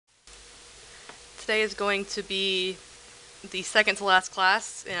Today is going to be the second to last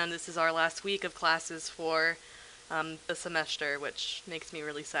class, and this is our last week of classes for the semester, which makes me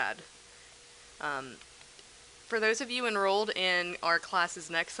really sad. Um, for those of you enrolled in our classes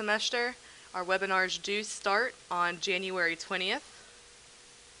next semester, our webinars do start on January 20th.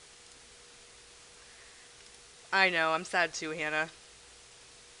 I know, I'm sad too, Hannah.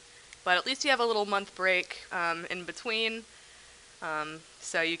 But at least you have a little month break in between,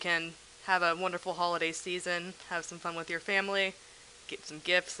 so you can have a wonderful holiday season, have some fun with your family, get some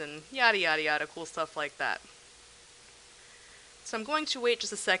gifts, and yada yada yada, cool stuff like that. So I'm going to wait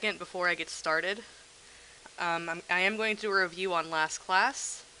just a second before I get started. I am going to do a review on last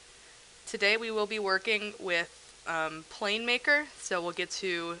class. Today we will be working with Plane Maker, so we'll get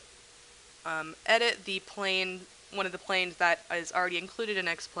to edit the plane, one of the planes that is already included in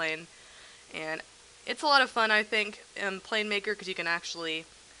X-Plane, and it's a lot of fun, I think, in Plane Maker because you can actually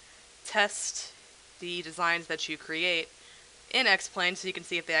test the designs that you create in X-Plane so you can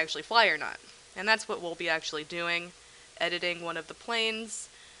see if they actually fly or not. And that's what we'll be actually doing, editing one of the planes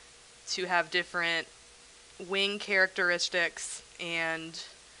to have different wing characteristics and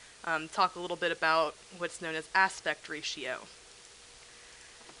talk a little bit about what's known as aspect ratio.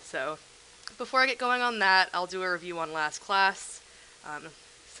 So before I get going on that, I'll do a review on last class,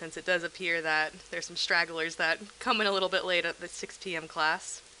 since it does appear that there's some stragglers that come in a little bit late at the 6 p.m.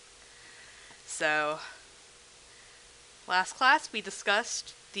 class. So last class we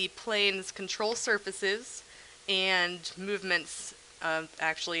discussed the plane's control surfaces and movements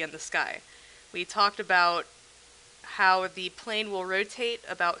actually in the sky. We talked about how the plane will rotate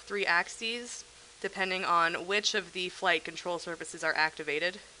about 3 axes depending on which of the flight control surfaces are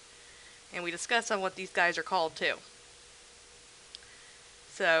activated. And we discussed on what these guys are called too.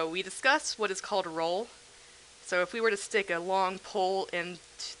 So we discussed what is called roll. So if we were to stick a long pole in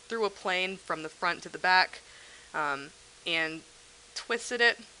through a plane from the front to the back and twisted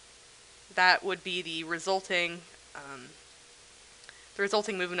it, that would be the resulting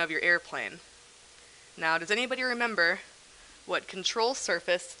movement of your airplane. Now, does anybody remember what control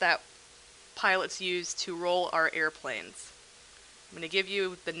surface that pilots use to roll our airplanes? I'm going to give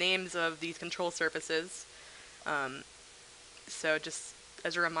you the names of these control surfaces. So just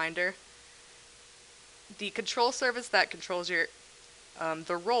as a reminder, the control surface that controls your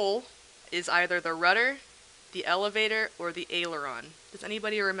the roll is either the rudder, the elevator, or the aileron. Does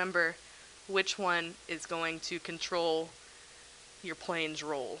anybody remember which one is going to control your plane's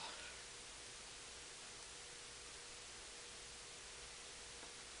roll?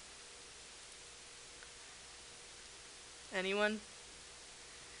 Anyone?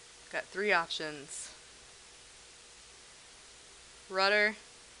 Got 3 options. Rudder,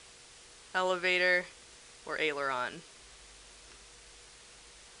 elevator, or aileron.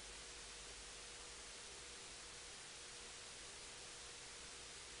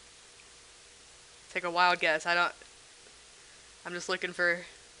 Take a wild guess. I'm just looking for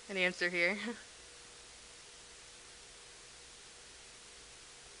an answer here.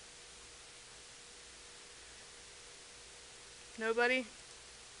 Nobody?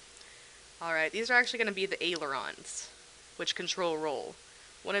 Alright, these are actually going to be the ailerons, which control roll.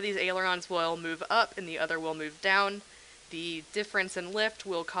 One of these ailerons will move up and the other will move down. The difference in lift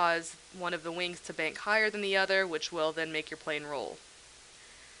will cause one of the wings to bank higher than the other, which will then make your plane roll.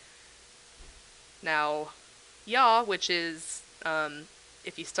 Now, yaw, which is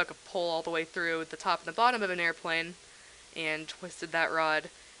if you stuck a pole all the way through the top and the bottom of an airplane and twisted that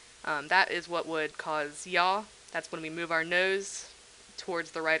rod, that is what would cause yaw. That's when we move our nose towards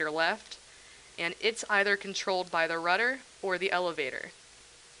the right or left, and it's either controlled by the rudder or the elevator.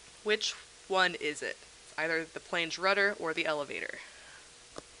 Which one is it? It's either the plane's rudder or the elevator.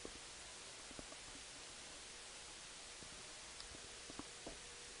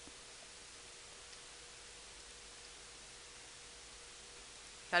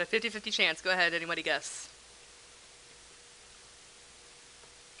 Got a 50-50 chance. Go ahead, anybody guess?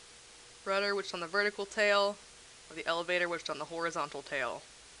 Rudder, which is on the vertical tail, or the elevator, which is on the horizontal tail.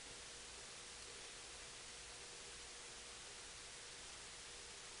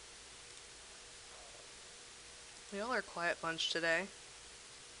 Y'all are a quiet bunch today.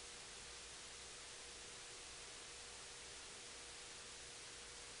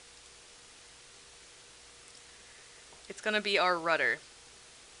 It's going to be our rudder,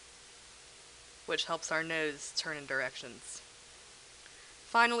 which helps our nose turn in directions.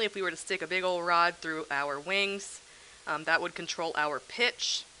 Finally, if we were to stick a big old rod through our wings, that would control our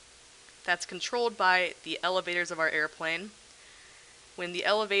pitch. That's controlled by the elevators of our airplane. When the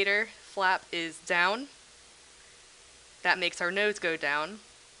elevator flap is down, that makes our nose go down.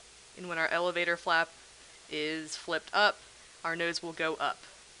 and when our elevator flap is flipped up, our nose will go up.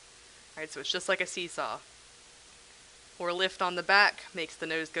 Alright, so it's just like a seesaw. Or lift on the back makes the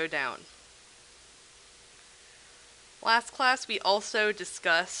nose go down. Last class we also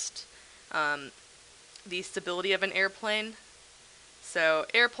discussed the stability of an airplane. So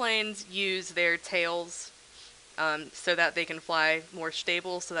airplanes use their tails so that they can fly more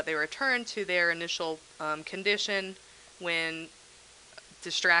stable, so that they return to their initial condition when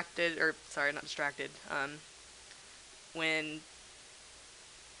distracted, or sorry, not distracted, when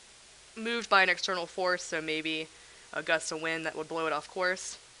moved by an external force, so maybe a gust of wind that would blow it off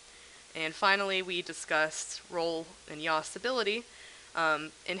course. And finally, we discussed roll and yaw stability.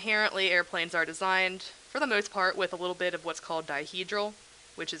 Inherently, airplanes are designed, for the most part, with a little bit of what's called dihedral,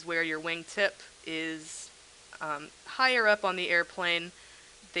 which is where your wingtip is higher up on the airplane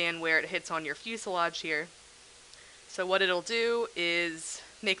than where it hits on your fuselage here. So what it'll do is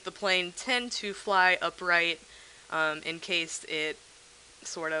make the plane tend to fly upright in case it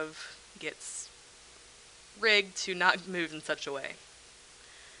sort of gets rigged to not move in such a way.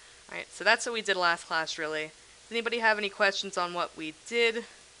 Alright, so that's what we did last class, really. Does anybody have any questions on what we did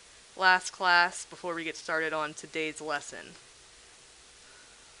last class before we get started on today's lesson?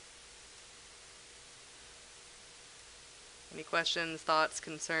 Any questions, thoughts,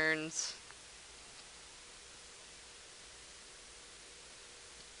 concerns?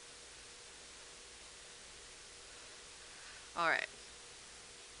 Alright.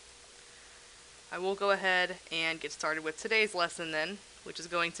 I will go ahead and get started with today's lesson then, which is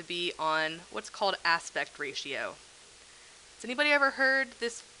going to be on what's called aspect ratio. Has anybody ever heard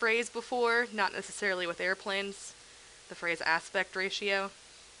this phrase before? Not necessarily with airplanes, the phrase aspect ratio.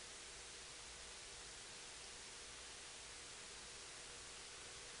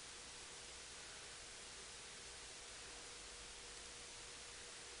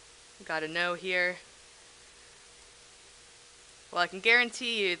 Got a no here. Well, I can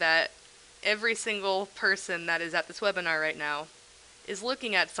guarantee you that every single person that is at this webinar right now is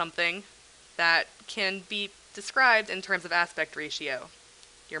looking at something that can be described in terms of aspect ratio.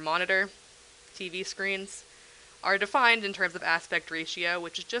 Your monitor, TV screens, are defined in terms of aspect ratio,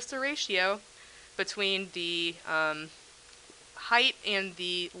 which is just a ratio between the height and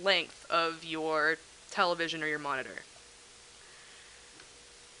the length of your television or your monitor.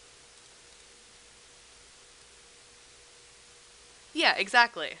 Yeah,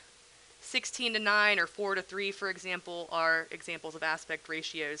 exactly. 16 to 9 or 4 to 3, for example, are examples of aspect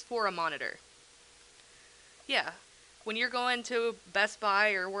ratios for a monitor. Yeah, when you're going to Best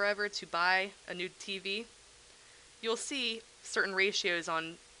Buy or wherever to buy a new TV, you'll see certain ratios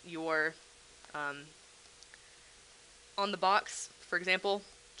on your on the box. For example,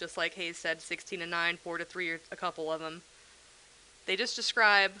 just like Hayes said, 16 to 9, 4 to 3, or a couple of them. They just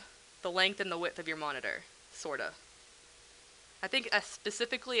describe the length and the width of your monitor, sorta. I think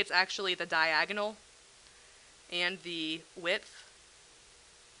specifically it's actually the diagonal and the width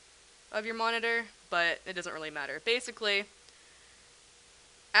of your monitor, but it doesn't really matter. Basically,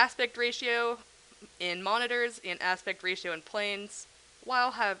 aspect ratio in monitors and aspect ratio in planes,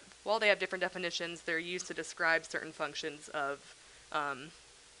 while they have different definitions, they're used to describe certain functions of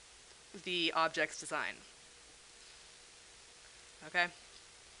the object's design. Okay?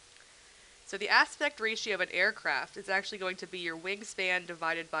 So the aspect ratio of an aircraft is actually going to be your wingspan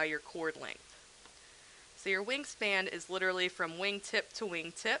divided by your chord length. So your wingspan is literally from wingtip to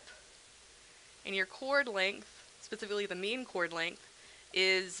wingtip, and your chord length, specifically the mean chord length,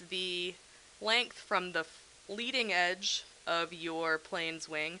 is the length from the leading edge of your plane's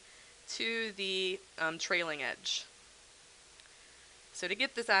wing to the trailing edge. So to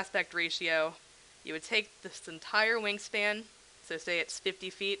get this aspect ratio, you would take this entire wingspan, so say it's 50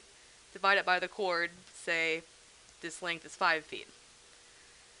 feet, divide it by the chord, say this length is 5 feet.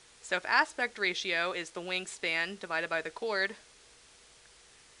 So if aspect ratio is the wingspan divided by the chord,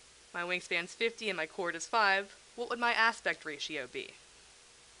 my wingspan's 50 and my chord is 5, what would my aspect ratio be?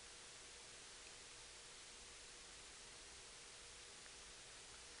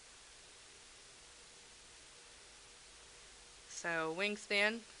 So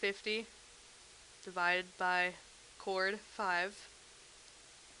wingspan, 50, divided by chord, 5.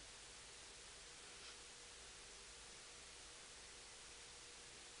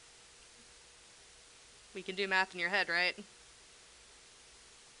 We can do math in your head, right?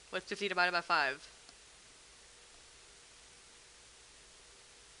 What's 50 divided by 5?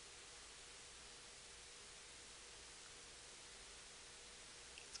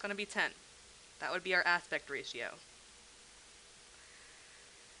 It's going to be 10. That would be our aspect ratio.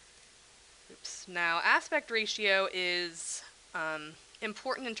 Oops. Now, aspect ratio is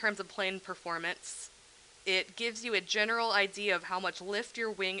important in terms of plane performance. It gives you a general idea of how much lift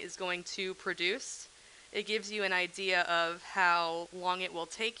your wing is going to produce. It gives you an idea of how long it will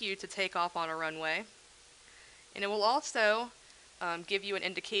take you to take off on a runway. And it will also give you an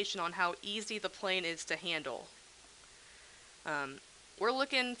indication on how easy the plane is to handle. We're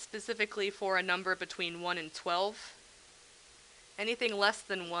looking specifically for a number between 1 and 12. Anything less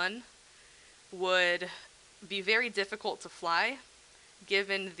than 1 would be very difficult to fly,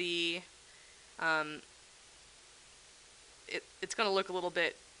 given the it's going to look a little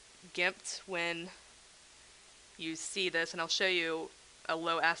bit gimped when you see this, and I'll show you a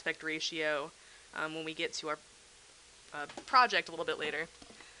low aspect ratio when we get to our project a little bit later.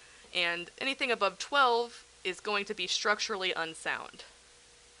 And anything above 12 is going to be structurally unsound.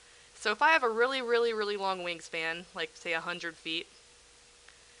 So if I have a really, really, really long wingspan, like say 100 feet,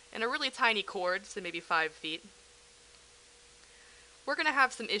 and a really tiny chord, so maybe 5 feet, we're going to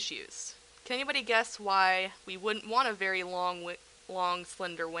have some issues. Can anybody guess why we wouldn't want a very long,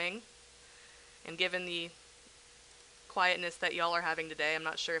 slender wing? And given the quietness that y'all are having today, I'm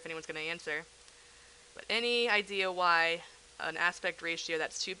not sure if anyone's going to answer. But any idea why an aspect ratio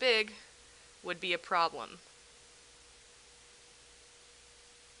that's too big would be a problem?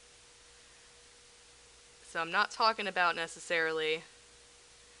 So I'm not talking about necessarily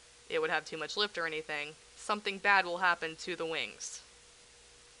it would have too much lift or anything. Something bad will happen to the wings.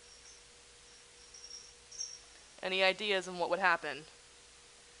 Any ideas on what would happen?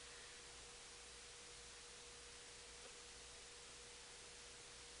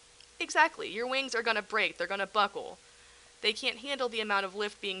 Exactly. Your wings are going to break. They're going to buckle. They can't handle the amount of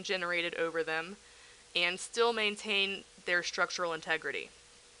lift being generated over them and still maintain their structural integrity.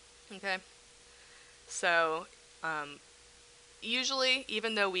 Okay? So, usually,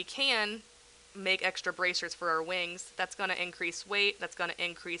 even though we can make extra bracers for our wings, that's going to increase weight, that's going to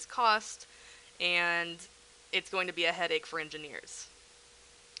increase cost, and it's going to be a headache for engineers.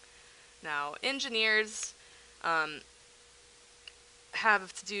 Now, engineers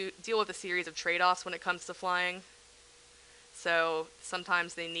have to deal with a series of trade-offs when it comes to flying. So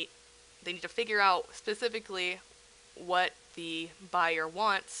sometimes they need to figure out specifically what the buyer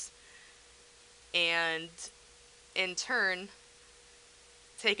wants, and in turn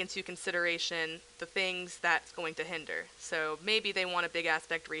take into consideration the things that's going to hinder. So maybe they want a big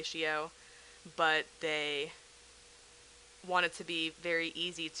aspect ratio, but they want it to be very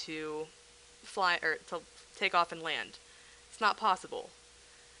easy to fly or to take off and land. It's not possible.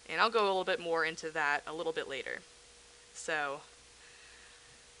 And I'll go a little bit more into that a little bit later. So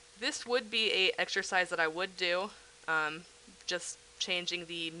this would be a exercise that I would do, just changing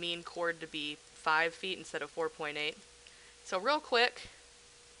the mean chord to be 5 feet instead of 4.8. So real quick,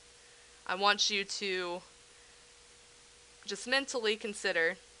 I want you to just mentally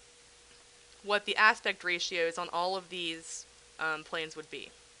consider what the aspect ratios on all of these planes would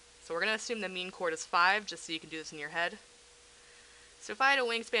be. So we're going to assume the mean chord is 5, just so you can do this in your head. So if I had a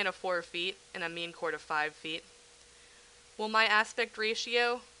wingspan of 4 feet and a mean chord of 5 feet, will my aspect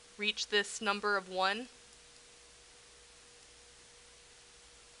ratio reach this number of 1?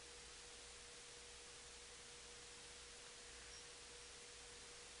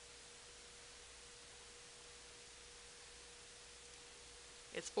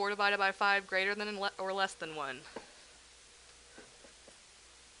 Is 4 divided by 5 greater than or less than 1?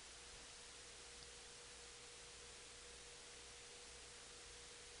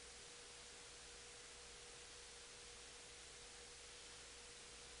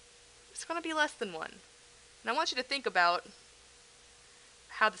 It's going to be less than 1. And I want you to think about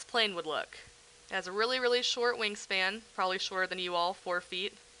how this plane would look. It has a really, really short wingspan, probably shorter than you all, 4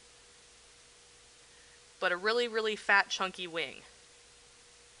 feet, but a really, really fat, chunky wing.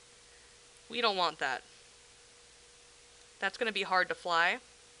 We don't want that. That's going to be hard to fly.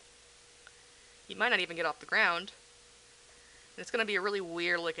 You might not even get off the ground. And it's going to be a really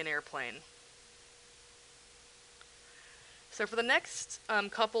weird looking airplane. So for the next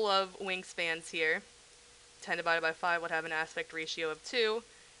couple of wingspans here, 10 divided by 5 would have an aspect ratio of 2,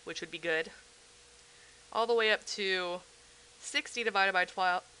 which would be good. All the way up to 60 divided by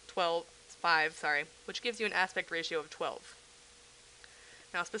 5, which gives you an aspect ratio of 12.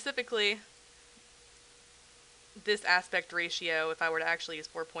 Now specifically, this aspect ratio, if I were to actually use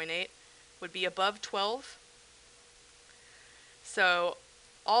 4.8, would be above 12. So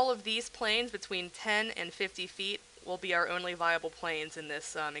all of these planes between 10 and 50 feet will be our only viable planes in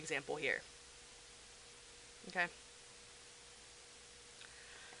this example here. Okay.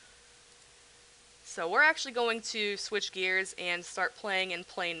 So we're actually going to switch gears and start playing in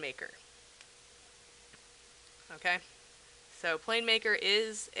Plane Maker. Okay. So PlaneMaker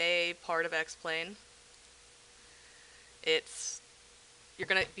is a part of X-Plane. You're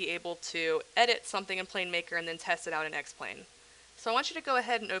going to be able to edit something in PlaneMaker and then test it out in X-Plane. So I want you to go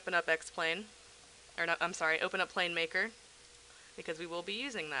ahead and open up X-Plane, or no, I'm sorry, open up PlaneMaker, because we will be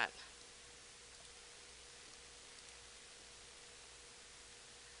using that.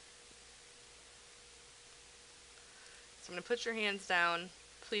 So I'm going to put your hands down.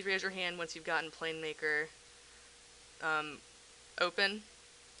 Please raise your hand once you've gotten PlaneMaker open.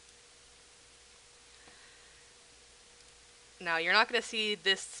 Now, you're not going to see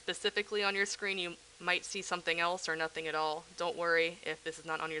this specifically on your screen. You might see something else or nothing at all. Don't worry if this is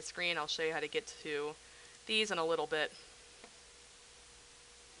not on your screen. I'll show you how to get to these in a little bit.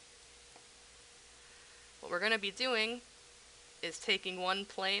 What we're going to be doing is taking one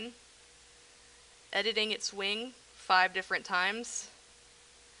plane, editing its wing 5 different times,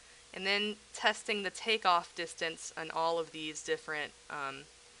 and then testing the takeoff distance on all of these different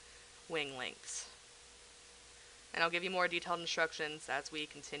wing lengths. And I'll give you more detailed instructions as we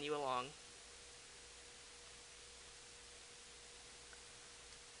continue along.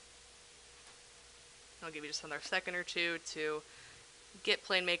 I'll give you just another second or two to get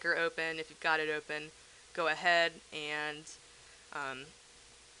PlaneMaker open. If you've got it open, go ahead and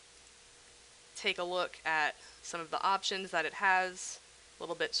take a look at some of the options that it has. A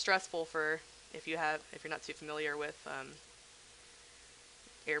little bit stressful for if you're not too familiar with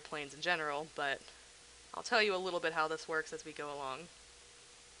airplanes in general, but I'll tell you a little bit how this works as we go along.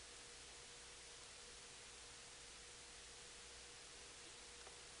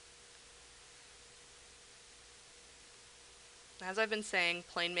 As I've been saying,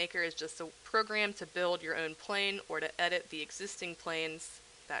 PlaneMaker is just a program to build your own plane or to edit the existing planes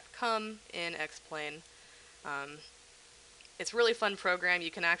that come in X-Plane. It's a really fun program.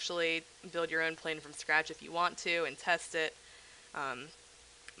 You can actually build your own plane from scratch if you want to and test it.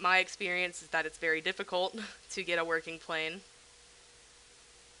 My experience is that it's very difficult to get a working plane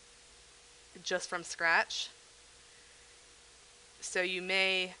just from scratch. So you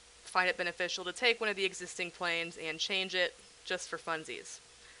may find it beneficial to take one of the existing planes and change it just for funsies.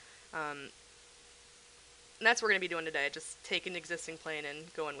 And that's what we're going to be doing today, just taking the existing plane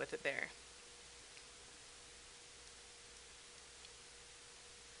and going with it there.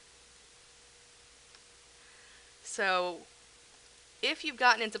 So if you've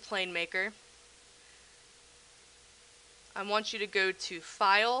gotten into PlaneMaker, I want you to go to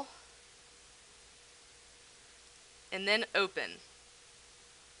File and then Open.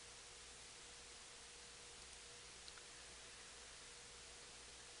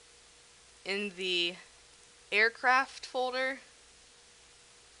 In the Aircraft folder,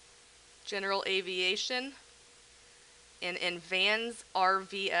 General Aviation, and in Vans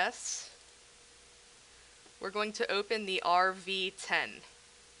RVS, we're going to open the RV10.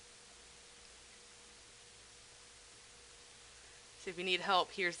 So if you need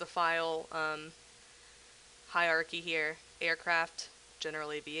help, here's the file hierarchy here: Aircraft,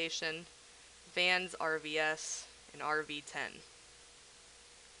 General Aviation, Vans RVS, and RV10.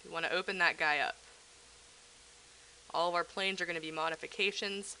 We want to open that guy up. All of our planes are going to be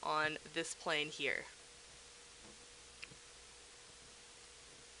modifications on this plane here.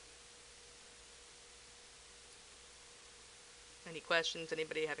 Any questions?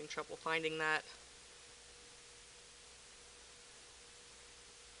 Anybody having trouble finding that?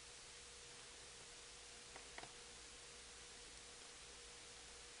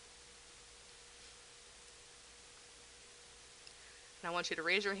 And I want you to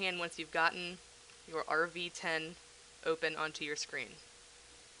raise your hand once you've gotten your RV10 open onto your screen.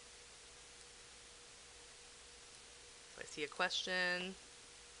 So I see a question.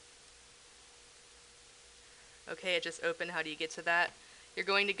 Okay, it just opened. How do you get to that? You're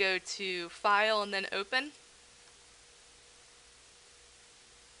going to go to File and then Open.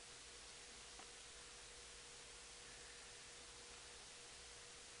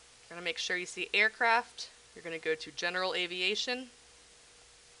 You're going to make sure you see Aircraft. You're going to go to General Aviation,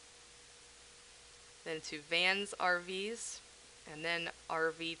 then to Vans RVs, and then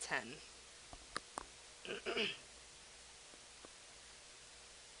RV10.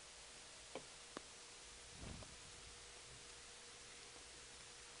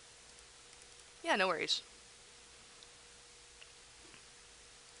 Yeah, no worries.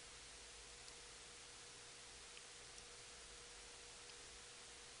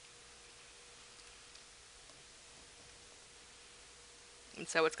 And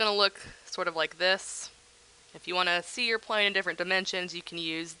so it's going to look sort of like this. If you want to see your plane in different dimensions, you can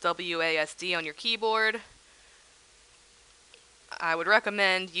use WASD on your keyboard. I would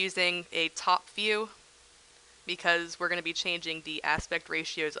recommend using a top view because we're going to be changing the aspect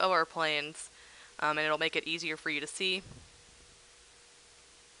ratios of our planes, and it'll make it easier for you to see.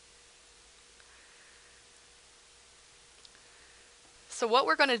 So what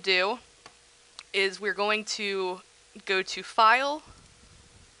we're going to do is we're going to go to File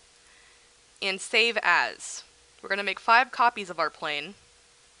and Save As. We're going to make 5 copies of our plane.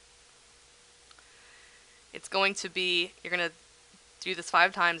 It's going to be, you're going to do this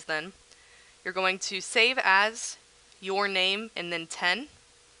 5 times then. You're going to save as your name and then 10.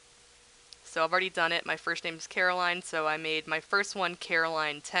 So I've already done it. My first name is Caroline, so I made my first one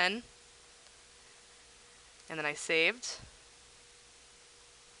Caroline 10. And then I saved.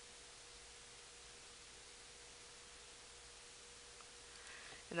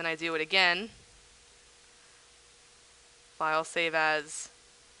 And then I do it again. File, save as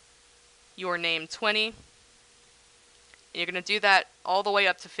your name 20. And you're going to do that all the way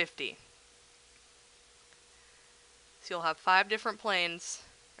up to 50. So you'll have 5 different planes,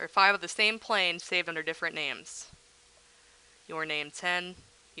 or 5 of the same plane saved under different names. Your name 10,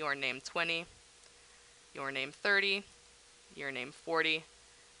 your name 20, your name 30, your name 40,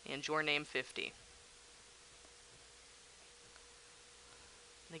 and your name 50.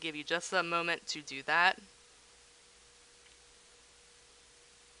 I'm going to give you just a moment to do that.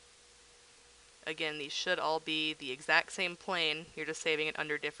 Again, these should all be the exact same plane, you're just saving it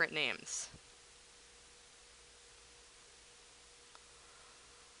under different names.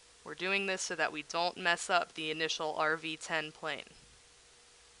 We're doing this so that we don't mess up the initial RV-10 plane.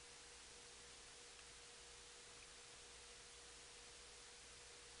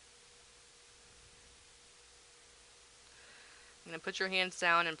 I'm going to put your hands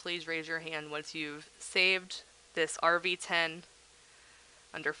down and please raise your hand once you've saved this RV-10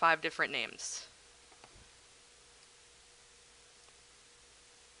 under 5 different names.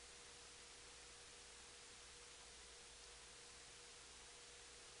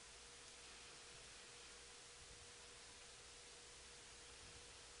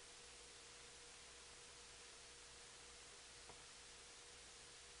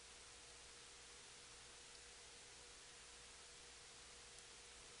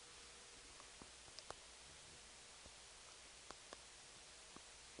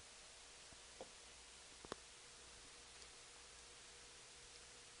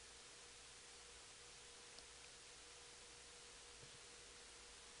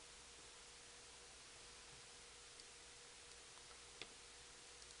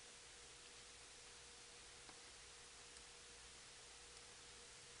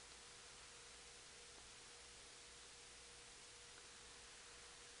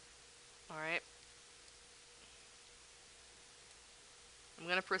 Alright. I'm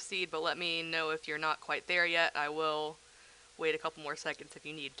going to proceed, but let me know if you're not quite there yet. I will wait a couple more seconds if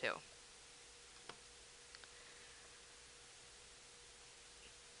you need to.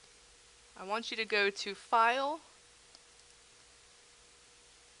 I want you to go to File,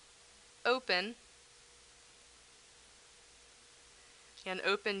 Open, and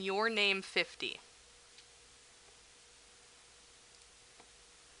open Your Name 50.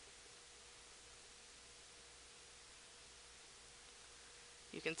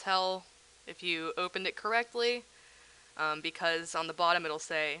 You can tell if you opened it correctly because on the bottom it'll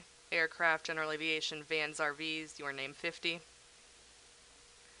say Aircraft, General Aviation, Vans, RVs, Your Name 50.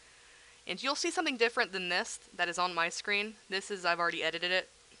 And you'll see something different than this that is on my screen. This is, I've already edited it.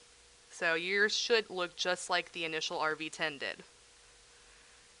 So yours should look just like the initial RV-10 did.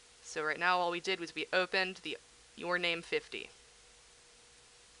 So right now all we did was we opened the Your Name 50.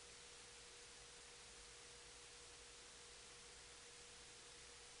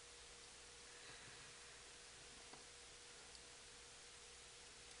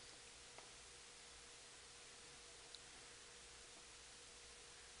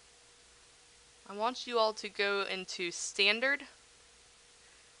 I want you all to go into Standard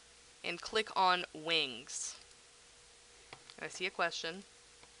and click on Wings. I see a question.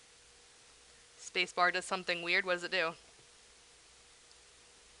 Spacebar does something weird. What does it do?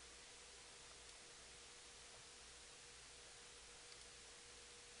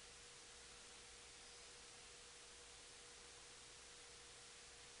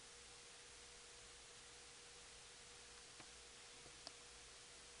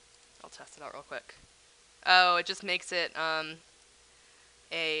 I'll test it out real quick. Oh, it just makes it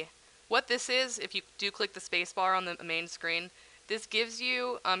what this is, if you do click the spacebar on the main screen, this gives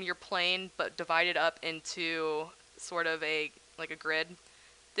you your plane but divided up into sort of like a grid.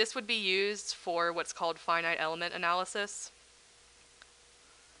 This would be used for what's called finite element analysis.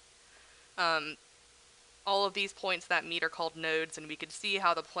 All of these points that meet are called nodes, and we could see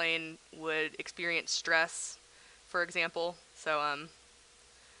how the plane would experience stress for example. So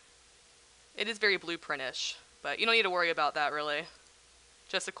it is very blueprintish, but you don't need to worry about that really.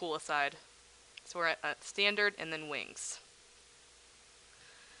 Just a cool aside. So we're at standard and then wings.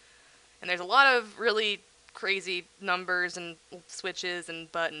 And there's a lot of really crazy numbers and switches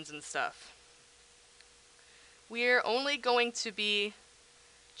and buttons and stuff. We're only going to be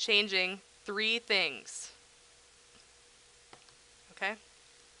changing 3 things. Okay?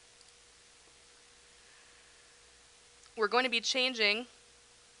 We're going to be changing,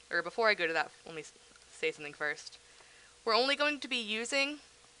 or before I go to that, let me say something first. We're only going to be using,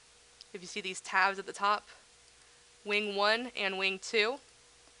 if you see these tabs at the top, wing 1 and wing 2.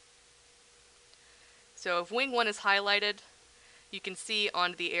 So if wing 1 is highlighted, you can see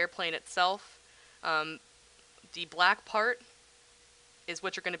on the airplane itself, the black part is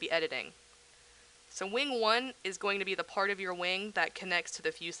what you're going to be editing. So wing 1 is going to be the part of your wing that connects to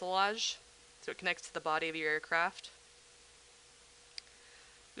the fuselage, so it connects to the body of your aircraft.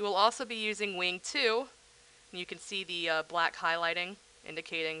 We will also be using wing 2, and you can see the black highlighting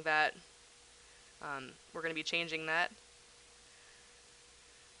indicating that we're going to be changing that.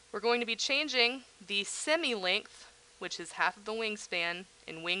 We're going to be changing the semi-length, which is half of the wingspan,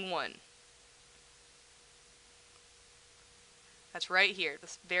 in wing 1. That's right here,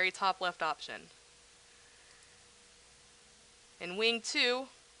 this very top left option. In wing 2,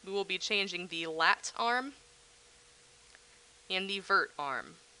 we will be changing the lat arm and the vert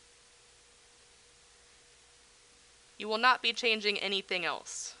arm. You will not be changing anything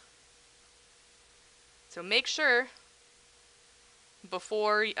else. So make sure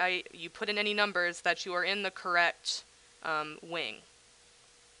before you put in any numbers that you are in the correct wing.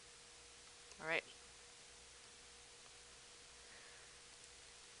 Alright.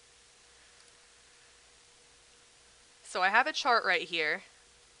 So I have a chart right here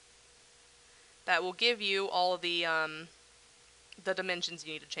that will give you all of the dimensions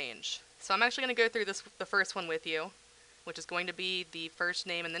you need to change. So I'm actually going to go through the first one with you, which is going to be the first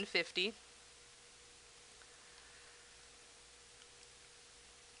name and then 50.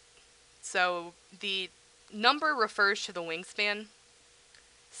 So the number refers to the wingspan.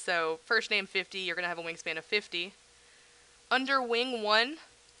 So first name 50, you're going to have a wingspan of 50. Under wing 1,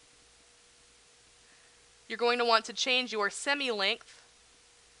 you're going to want to change your semi-length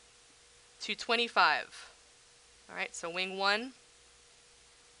to 25. Alright, so wing 1, you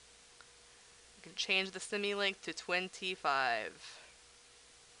can change the semi-length to 25.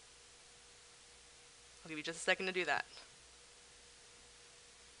 I'll give you just a second to do that.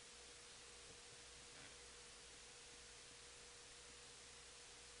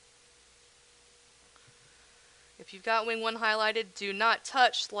 If you've got wing 1 highlighted, do not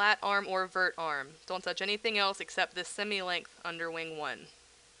touch lat arm or vert arm. Don't touch anything else except this semi-length under wing 1.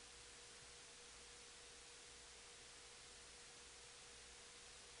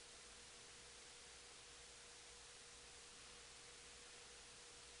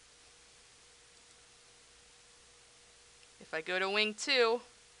 If I go to wing 2,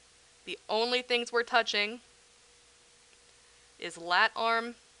 the only things we're touching is lat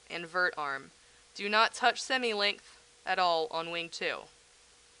arm and vert arm. Do not touch semi-length at all on wing 2.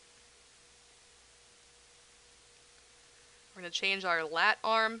 We're going to change our lat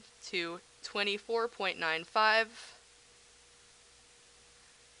arm to 24.95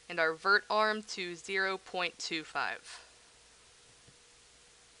 and our vert arm to 0.25.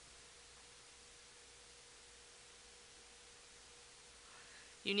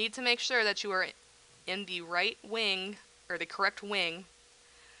 You need to make sure that you are in the right wing, or the correct wing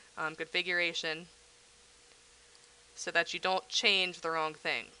configuration, so that you don't change the wrong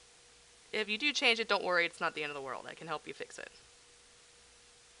thing. If you do change it, don't worry, it's not the end of the world. I can help you fix it.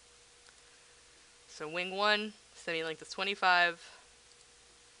 So wing 1, semi-length is 25.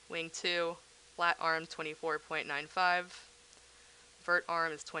 Wing 2, flat arm 24.95. Vert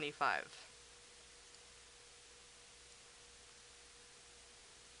arm is 25.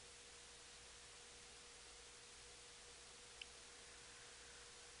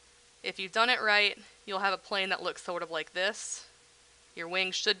 If you've done it right, you'll have a plane that looks sort of like this. Your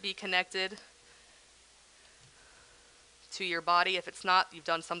wings should be connected to your body. If it's not, you've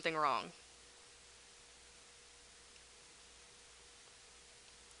done something wrong.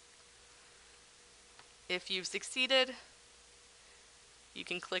 If you've succeeded, you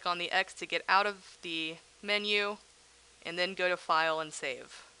can click on the X to get out of the menu and then go to File and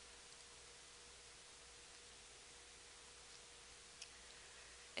Save.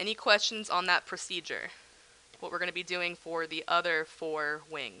 Any questions on that procedure? What we're going to be doing for the other 4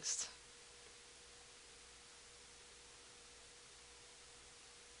 wings.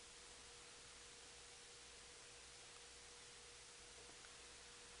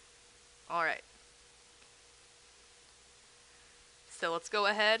 Alright, so let's go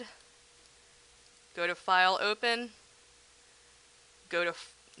ahead, go to File, Open, go to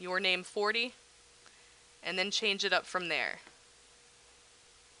Your Name 40, and then change it up from there.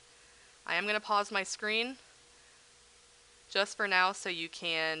 I am going to pause my screen just for now so you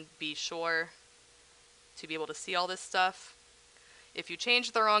can be sure to be able to see all this stuff. If you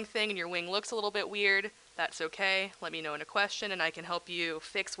change the wrong thing and your wing looks a little bit weird, that's okay. Let me know in a question and I can help you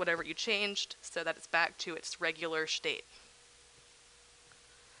fix whatever you changed so that it's back to its regular state.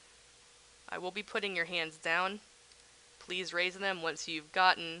 I will be putting your hands down. Please raise them once you've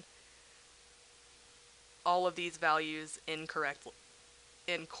gotten all of these values incorrectly.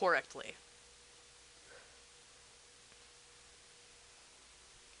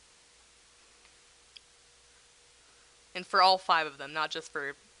 And for all 5 of them, not just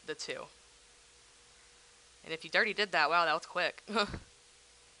for the 2. And if you already did that, wow, that was quick.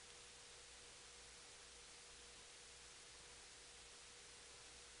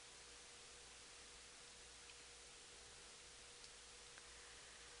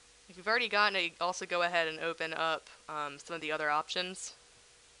 If you've already gotten it, also go ahead and open up some of the other options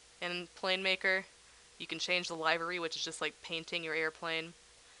in PlaneMaker. You can change the livery, which is just like painting your airplane.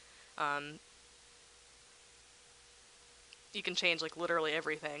 You can change like literally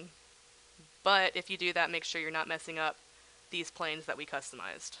everything. But if you do that, make sure you're not messing up these planes that we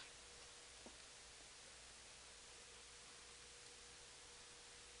customized.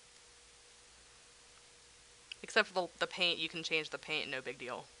 Except for the paint, you can change the paint, no big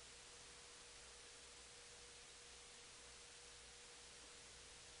deal.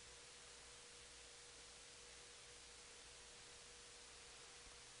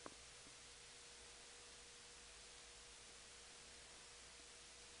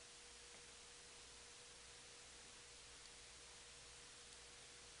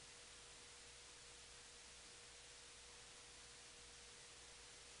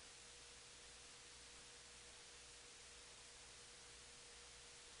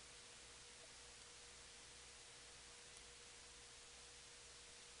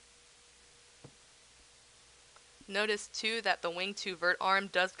 Notice too that the wing to vert arm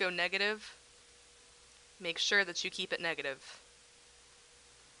does go negative. Make sure that you keep it negative.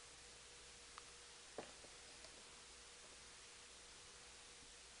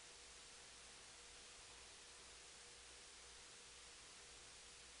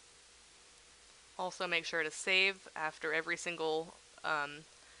 Also make sure to save after every single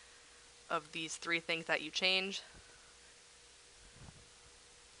of these 3 things that you change.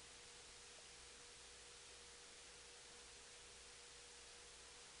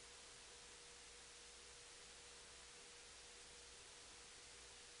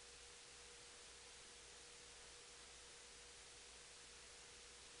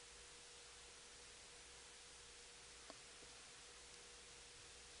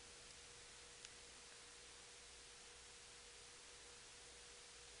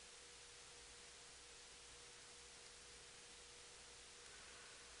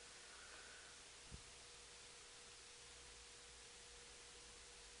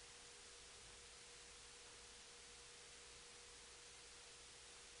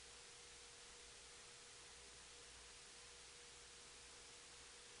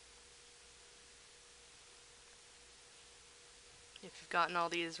 If you've gotten all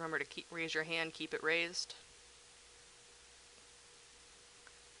these, remember to raise your hand, keep it raised.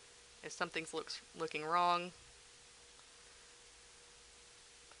 If something's looking wrong,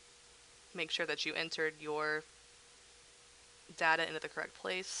 make sure that you entered your data into the correct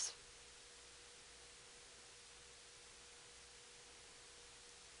place.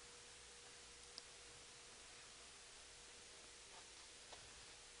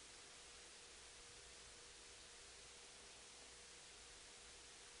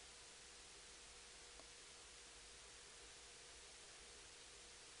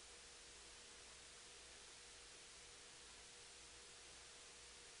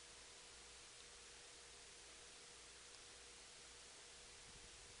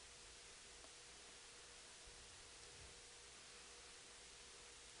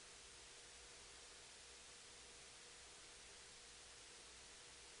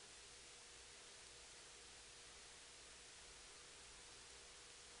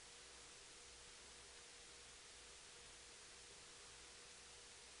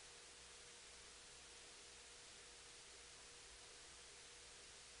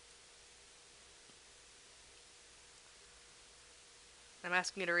 I'm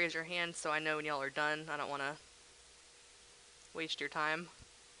asking you to raise your hand so I know when y'all are done. I don't want to waste your time.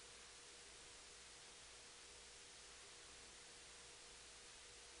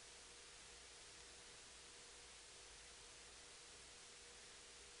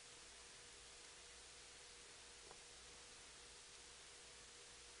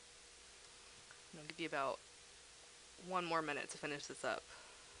 be about 1 more minute to finish this up.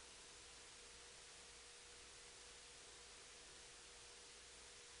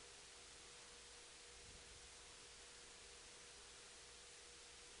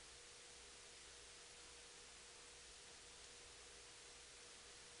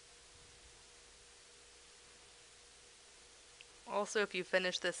 Also, if you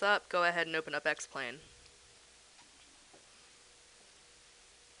finish this up, go ahead and open up X-Plane.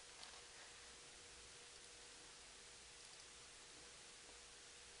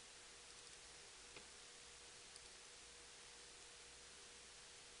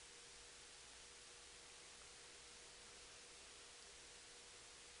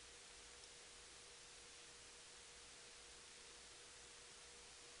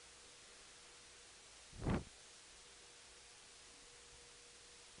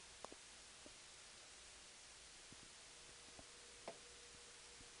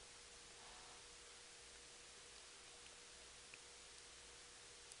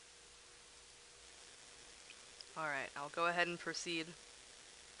 Alright, I'll go ahead and proceed.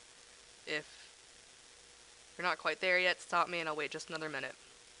 If you're not quite there yet, stop me and I'll wait just another minute.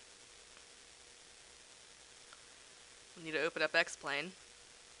 I need to open up X-Plane.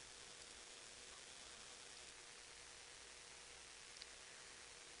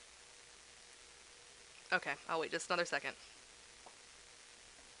 Okay, I'll wait just another second.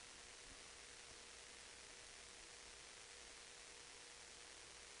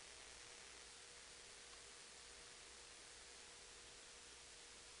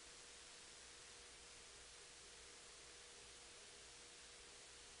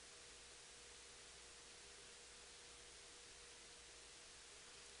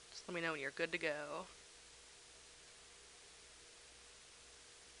 Just let me know when you're good to go.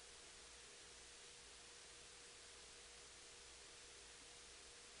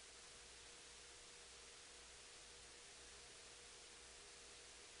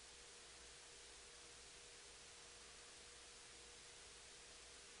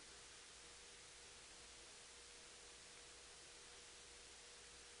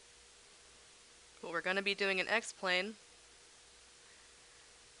 What we're going to be doing in X-Plane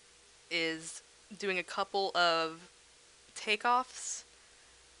is doing a couple of takeoffs,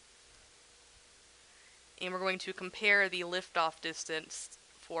 and we're going to compare the liftoff distance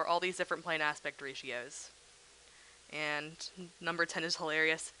for all these different plane aspect ratios. And number 10 is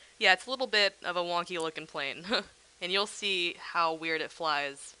hilarious. Yeah, it's a little bit of a wonky looking plane, and you'll see how weird it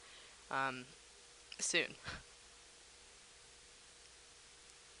flies soon.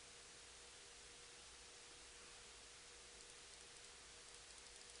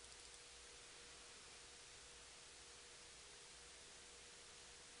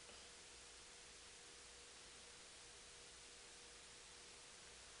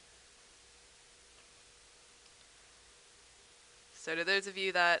 So to those of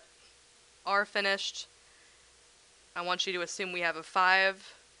you that are finished, I want you to assume we have a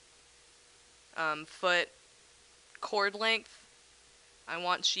 5 foot chord length. I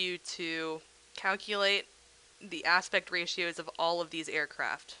want you to calculate the aspect ratios of all of these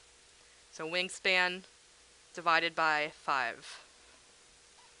aircraft. So wingspan divided by 5.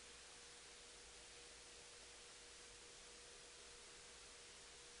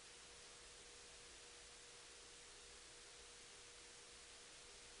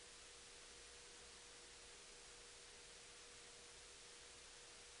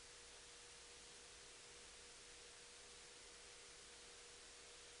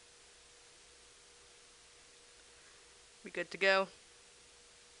 We good to go?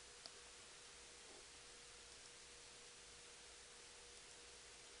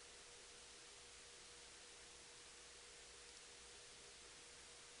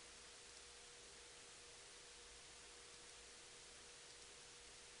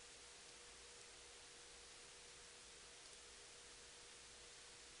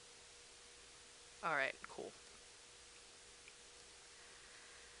 Alright, cool.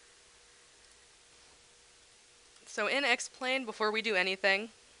 So in X-Plane, before we do anything,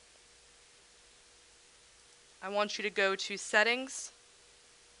 I want you to go to Settings,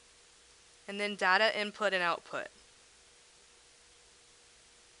 and then Data Input and Output.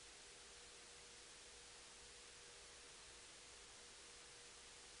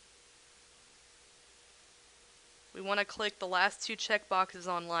 We want to click the last 2 checkboxes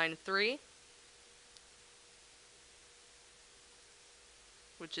on line 3,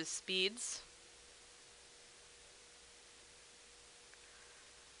 which is speeds.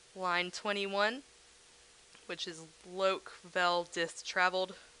 Line 21, which is loc, vel, dist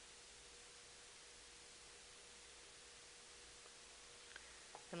traveled.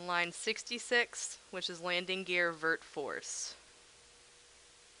 And line 66, which is landing gear vert force.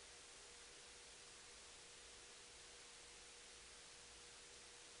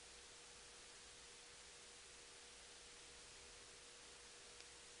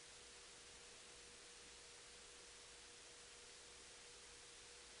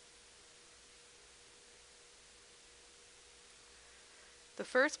 The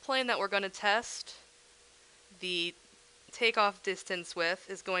first plane that we're going to test the takeoff distance with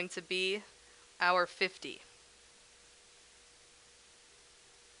is going to be our 50.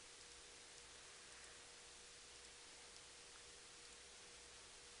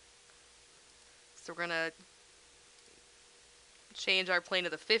 So we're going to change our plane to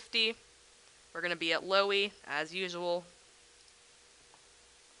the 50. We're going to be at low E, as usual.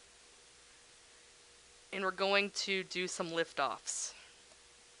 And we're going to do some liftoffs.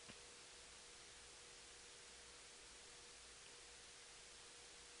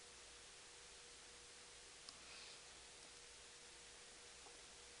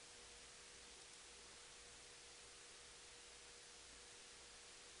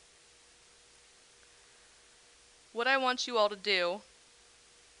 What I want you all to do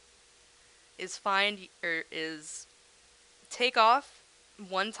is take off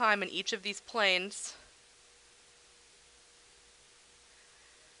one time in each of these planes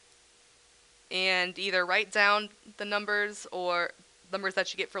and either write down the numbers or numbers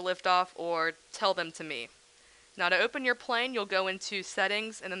that you get for liftoff or tell them to me. Now to open your plane, you'll go into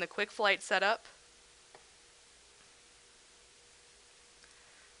settings and then the quick flight setup.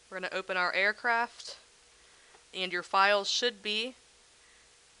 We're going to open our aircraft and your files should be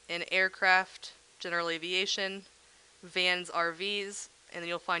in aircraft, general aviation, vans, RVs, and then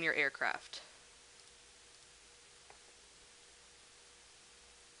you'll find your aircraft.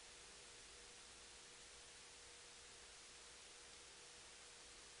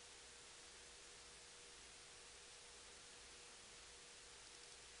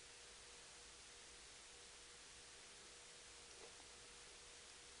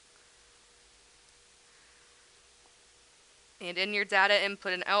 And in your data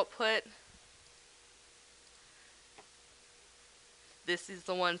input and output, this is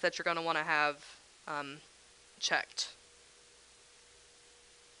the ones that you're going to want to have checked.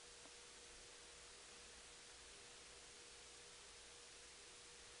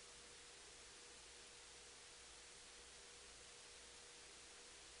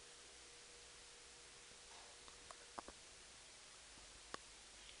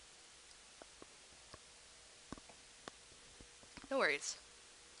 No worries.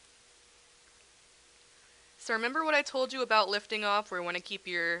 So remember what I told you about lifting off, where you want to keep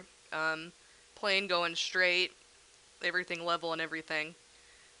your plane going straight, everything level and everything.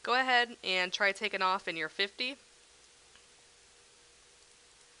 Go ahead and try taking off in your 50.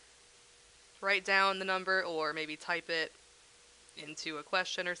 Write down the number or maybe type it into a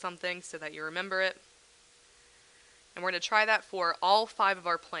question or something so that you remember it. And we're going to try that for all 5 of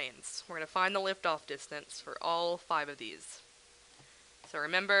our planes. We're going to find the liftoff distance for all 5 of these. So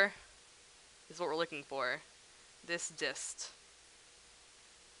remember, this is what we're looking for. This dist.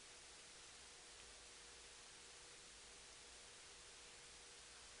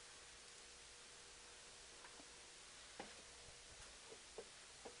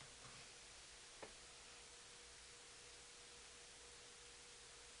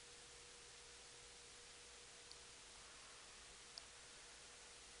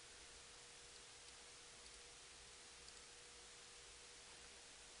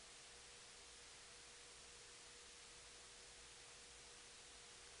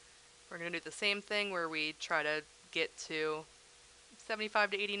 We're going to do the same thing where we try to get to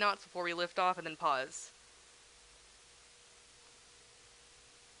 75 to 80 knots before we lift off and then pause.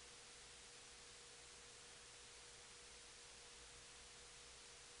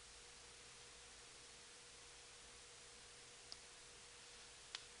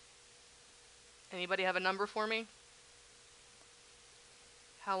 Anybody have a number for me?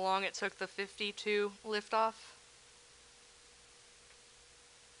 How long it took the 50 to lift off?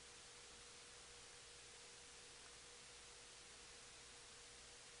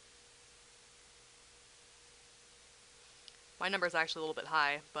 My number is actually a little bit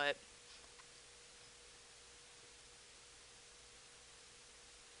high, but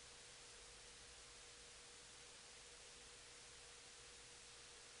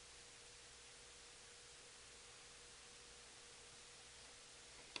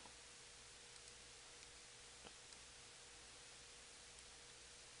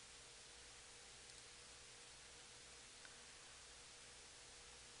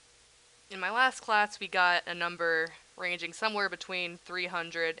In my last class, we got a number ranging somewhere between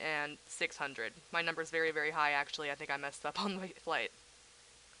 300 and 600. My number's very, very high, actually. I think I messed up on my flight.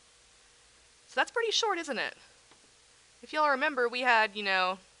 So that's pretty short, isn't it? If y'all remember, we had,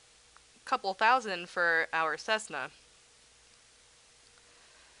 a couple thousand for our Cessna.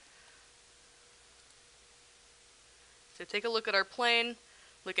 So take a look at our plane,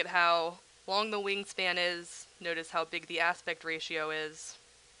 look at how long the wingspan is, notice how big the aspect ratio is.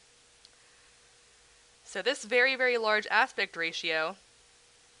 So this very, very large aspect ratio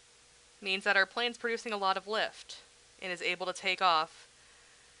means that our plane's producing a lot of lift and is able to take off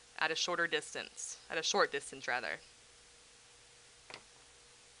at a short distance rather.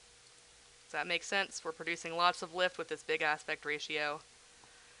 Does that make sense? We're producing lots of lift with this big aspect ratio.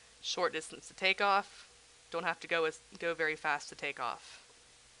 Short distance to take off. Don't have to go very fast to take off.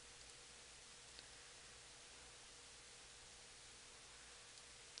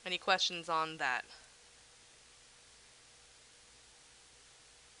 Any questions on that?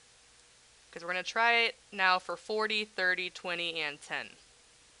 Because we're going to try it now for 40, 30, 20, and 10.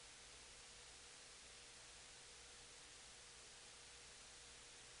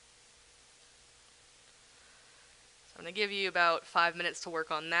 So I'm going to give you about 5 minutes to work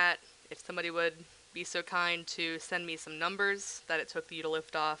on that. If somebody would be so kind to send me some numbers that it took you to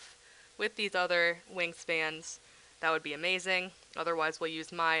lift off with these other wingspans, that would be amazing. Otherwise, we'll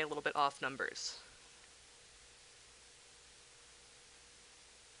use my a little bit off numbers.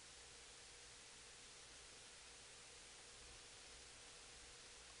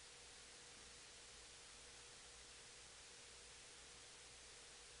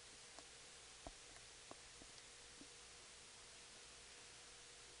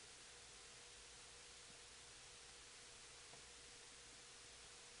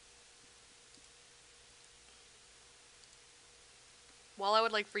 While I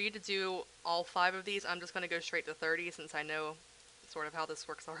would like for you to do all 5 of these, I'm just going to go straight to 30 since I know sort of how this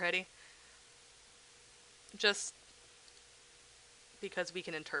works already. Just because we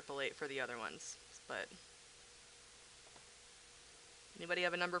can interpolate for the other ones. But anybody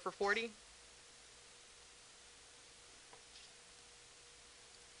have a number for 40?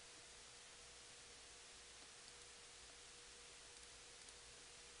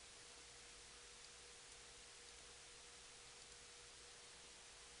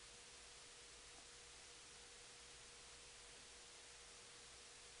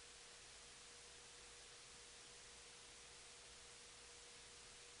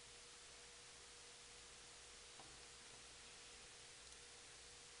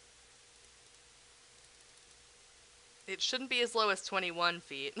 It shouldn't be as low as 21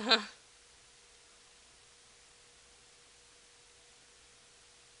 feet.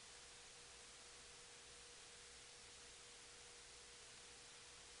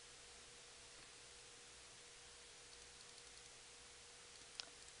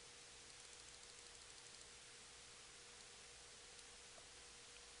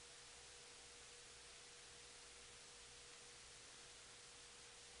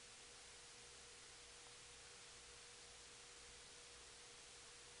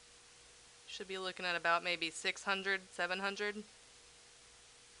 Should be looking at about maybe 600, 700.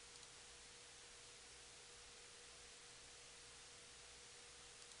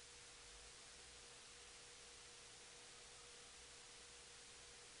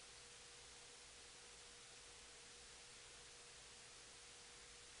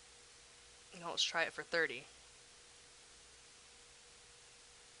 Now let's try it for 30.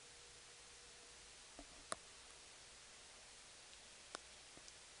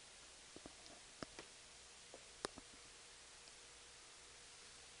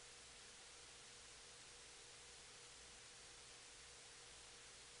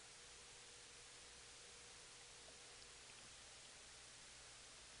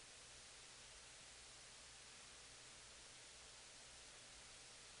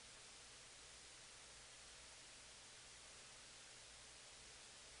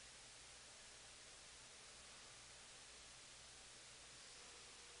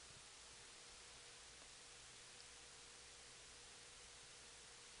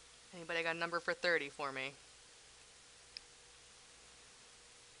 Anybody got a number for 30 for me?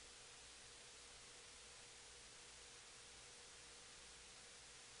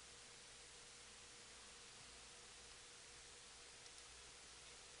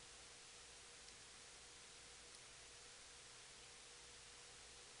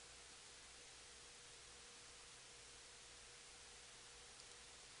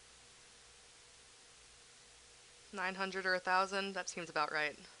 $900 or $1,000? That seems about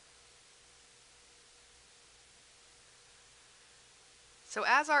right. So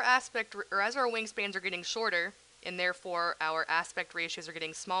as our as our wingspans are getting shorter, and therefore our aspect ratios are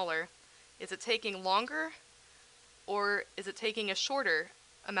getting smaller, is it taking longer, or is it taking a shorter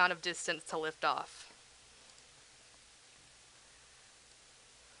amount of distance to lift off?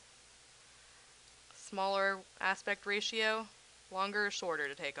 Smaller aspect ratio, longer or shorter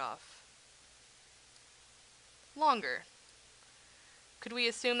to take off? Longer. Could we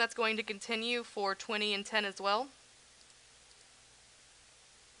assume that's going to continue for 20 and 10 as well?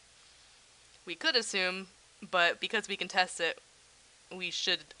 We could assume, but because we can test it, we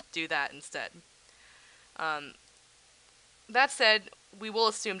should do that instead. Um, that said, we will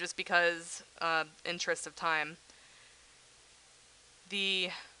assume just because, interest of time, the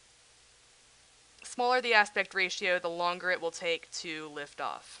smaller the aspect ratio, the longer it will take to lift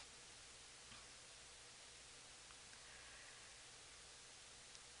off.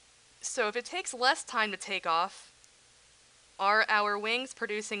 So if it takes less time to take off, are our wings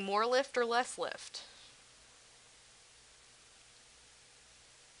producing more lift or less lift?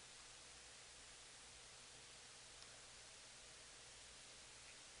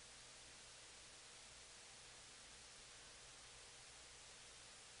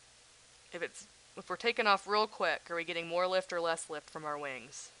 If we're taking off real quick, are we getting more lift or less lift from our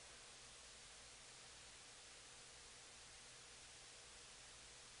wings?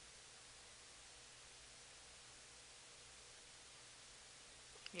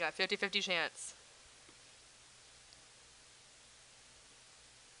 You got 50-50 chance.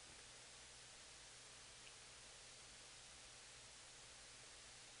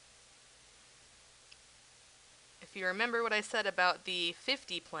 If you remember what I said about the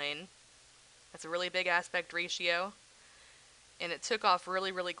 50 plane, that's a really big aspect ratio, and it took off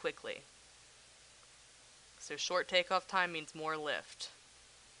really, really quickly. So short takeoff time means more lift.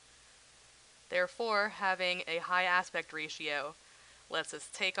 Therefore, having a high aspect ratio lets us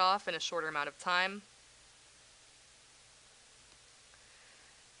take off in a shorter amount of time,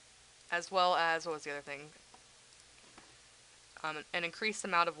 as well as, what was the other thing? An increased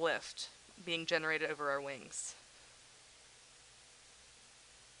amount of lift being generated over our wings.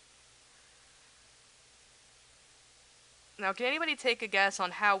 Now, can anybody take a guess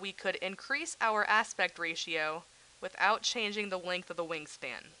on how we could increase our aspect ratio without changing the length of the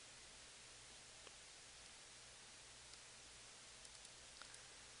wingspan?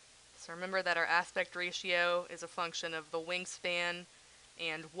 So remember that our aspect ratio is a function of the wingspan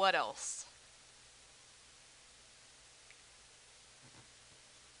and what else?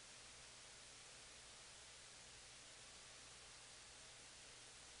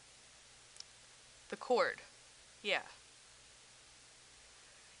 The chord. Yeah.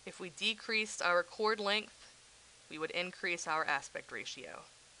 If we decreased our chord length, we would increase our aspect ratio.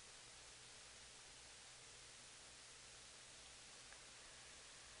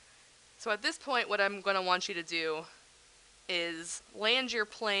 So at this point, what I'm going to want you to do is land your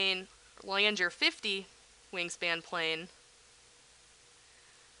 50 wingspan plane,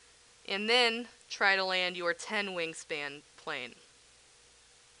 and then try to land your 10 wingspan plane.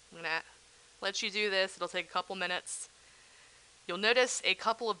 I'm going to let you do this. It'll take a couple minutes. You'll notice a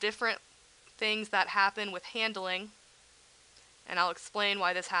couple of different things that happen with handling, and I'll explain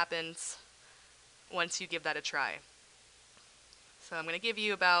why this happens once you give that a try. So I'm going to give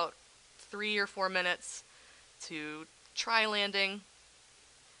you about 3 or 4 minutes to try landing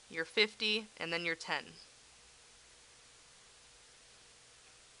your 50 and then your 10.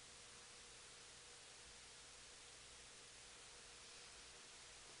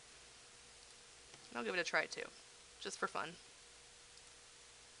 I'll give it a try too, just for fun.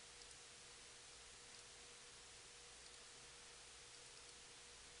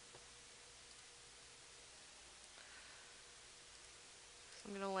 So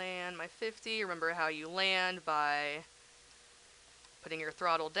I'm going to land my 50. Remember how you land by putting your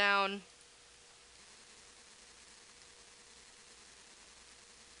throttle down.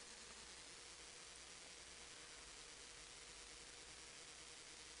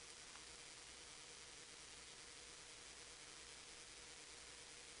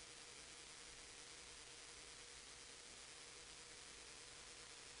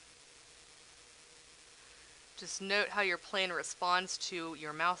 Just note how your plane responds to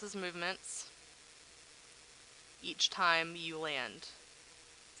your mouse's movements each time you land.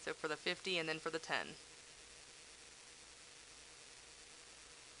 So for the 50 and then for the 10.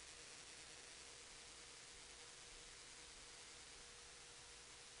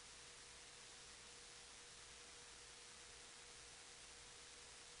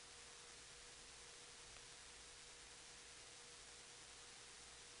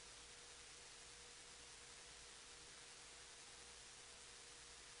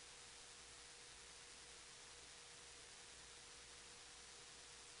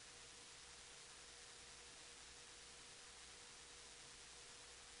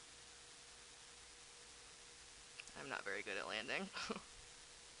 not very good at landing.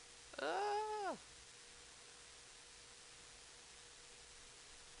 Ah.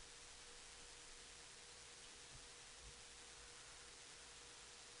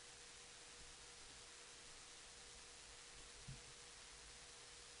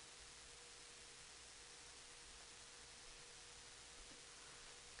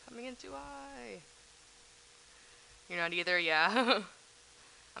 Coming in too high. You're not either? Yeah.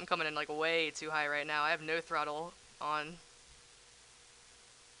 I'm coming in like way too high right now. I have no throttle on.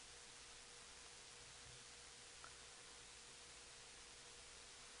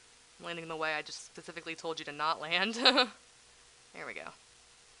 I'm landing the way I just specifically told you to not land. There we go.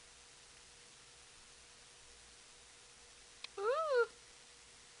 Woo!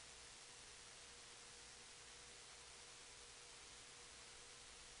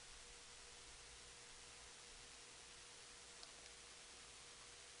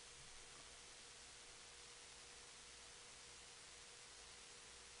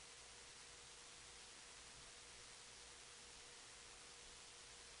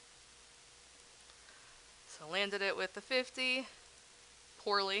 So landed it with the 50.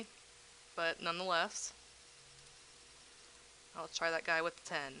 Poorly, but nonetheless. I'll try that guy with the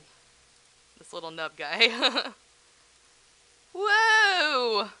 10. This little nub guy.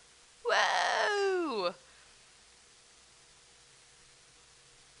 Whoa! Whoa!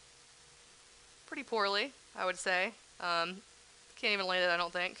 Pretty poorly, I would say. Can't even land it, I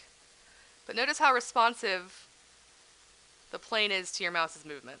don't think. But notice how responsive the plane is to your mouse's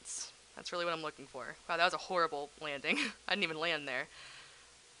movements. That's really what I'm looking for. Wow, that was a horrible landing. I didn't even land there.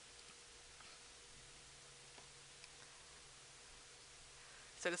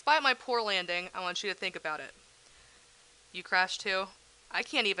 So despite my poor landing, I want you to think about it. You crashed too? I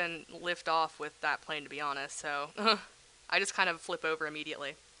can't even lift off with that plane, to be honest, so I just kind of flip over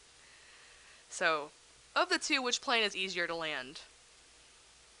immediately. So, of the two, which plane is easier to land?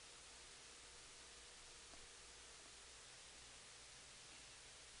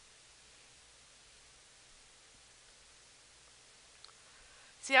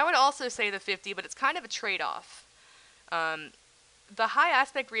 See, I would also say the 50, but it's kind of a trade-off. The high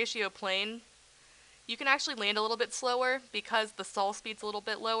aspect ratio plane, you can actually land a little bit slower because the stall speed's a little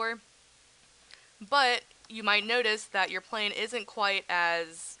bit lower. But you might notice that your plane isn't quite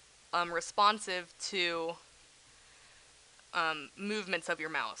as responsive to movements of your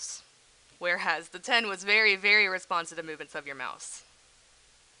mouse. Whereas the 10 was very, very responsive to movements of your mouse.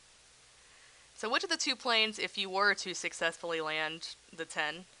 So which of the two planes, if you were to successfully land the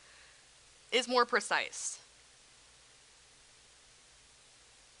 10, is more precise?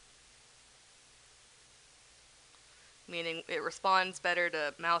 Meaning it responds better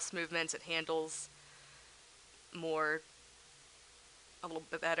to mouse movements, it handles more, a little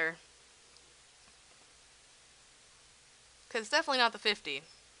bit better. Because it's definitely not the 50.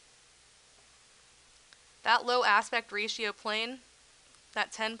 That low aspect ratio plane,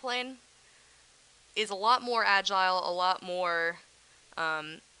 that 10 plane, is a lot more agile, a lot more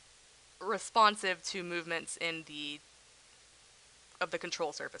responsive to movements of the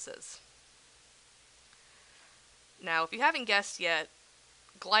control surfaces. Now, if you haven't guessed yet,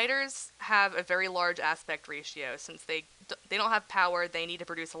 gliders have a very large aspect ratio. Since they don't have power, they need to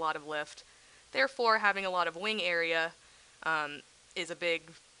produce a lot of lift. Therefore, having a lot of wing area is a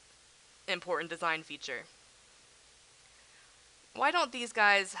big, important design feature. Why don't these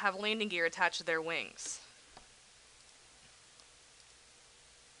guys have landing gear attached to their wings?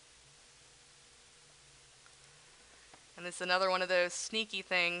 And this is another one of those sneaky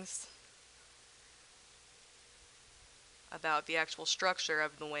things about the actual structure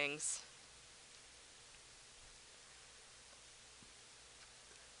of the wings.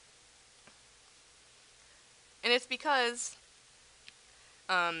 And it's because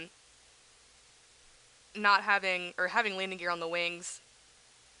not having, or having landing gear on the wings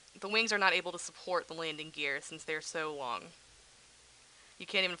are not able to support the landing gear since they're so long. You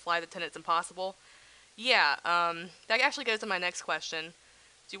can't even fly the 10, it's impossible. Yeah, that actually goes to my next question.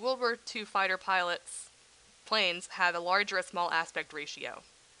 Do World War II fighter pilots' planes have a large or a small aspect ratio?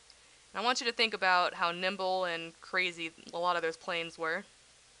 And I want you to think about how nimble and crazy a lot of those planes were.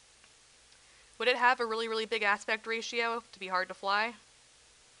 Would it have a really, really big aspect ratio to be hard to fly?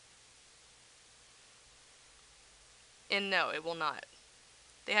 And no, it will not.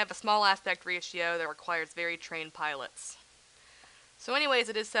 They have a small aspect ratio that requires very trained pilots. So anyways,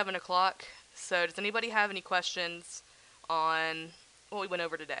 it is 7 o'clock. So does anybody have any questions on what we went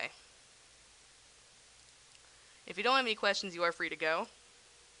over today? If you don't have any questions, you are free to go.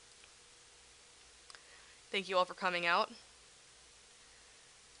 Thank you all for coming out.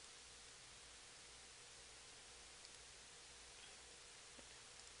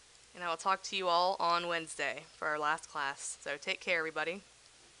 and I will talk to you all on Wednesday for our last class. So take care, everybody.